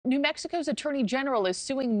New Mexico's Attorney General is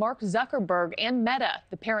suing Mark Zuckerberg and Meta,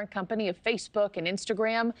 the parent company of Facebook and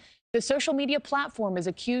Instagram. The social media platform is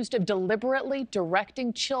accused of deliberately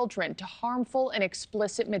directing children to harmful and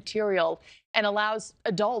explicit material and allows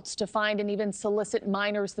adults to find and even solicit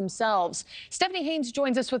minors themselves. Stephanie Haynes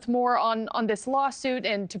joins us with more on this lawsuit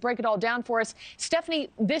and to break it all down for us. Stephanie,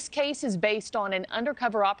 this case is based on an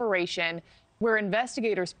undercover operation where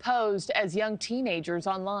investigators posed as young teenagers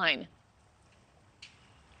online.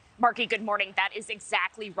 Markie, good morning. That is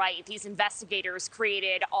exactly right. These investigators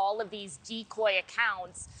created all of these decoy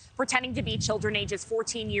accounts pretending to be children ages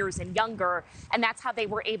 14 years and younger. And that's how they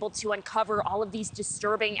were able to uncover all of these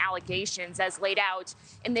disturbing allegations as laid out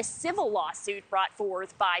in this civil lawsuit brought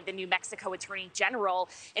forth by the New Mexico Attorney General,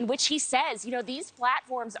 in which he says, these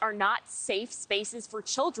platforms are not safe spaces for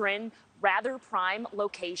children, rather prime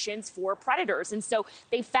locations for predators. And so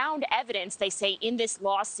they found evidence, they say in this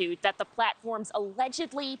lawsuit, that the platforms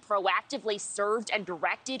allegedly proactively served and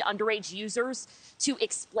directed underage users to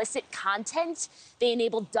explicit content. They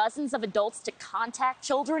enabled dozens of adults to contact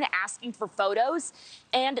children asking for photos,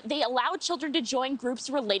 and they allowed children to join groups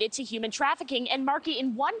related to human trafficking. And Markie,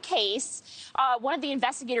 in one case, one of the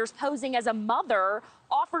investigators posing as a mother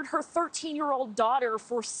offered her 13-year-old daughter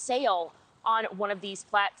for sale on one of these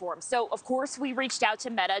platforms. So, of course, we reached out to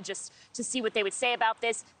Meta just to see what they would say about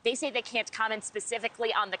this. They say they can't comment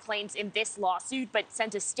specifically on the claims in this lawsuit, but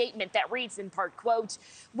sent a statement that reads in part, quote,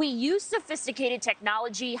 "We use sophisticated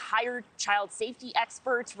technology, hired child safety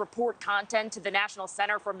experts, report content to the National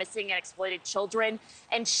Center for Missing and Exploited Children,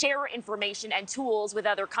 and share information and tools with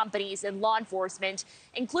other companies and law enforcement,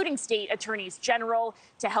 including state attorneys general,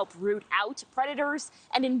 to help root out predators.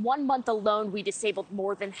 And in 1 month alone, we disabled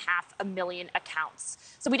more than 500,000 accounts."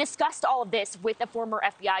 So we discussed all of this with a former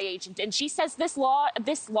FBI agent, and she says this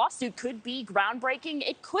lawsuit could be groundbreaking.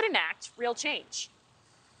 It could enact real change.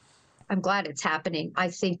 I'm glad it's happening. I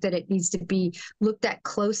think that it needs to be looked at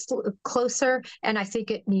closer, and I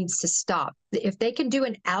think it needs to stop. If they can do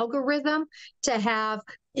an algorithm to have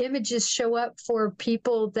images show up for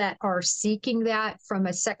people that are seeking that from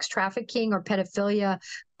a sex trafficking or pedophilia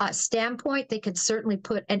standpoint, they could certainly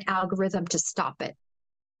put an algorithm to stop it.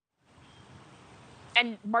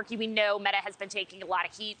 And Markie, we know Meta has been taking a lot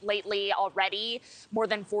of heat lately already. More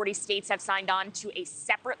than 40 states have signed on to a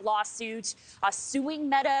separate lawsuit suing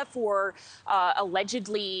Meta for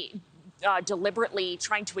allegedly deliberately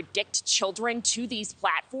trying to addict children to these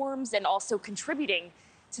platforms and also contributing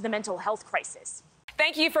to the mental health crisis.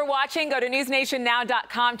 Thank you for watching. Go to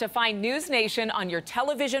newsnationnow.com to find NewsNation on your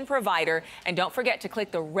television provider. And don't forget to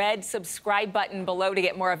click the red subscribe button below to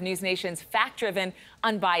get more of NewsNation's fact-driven,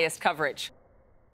 unbiased coverage.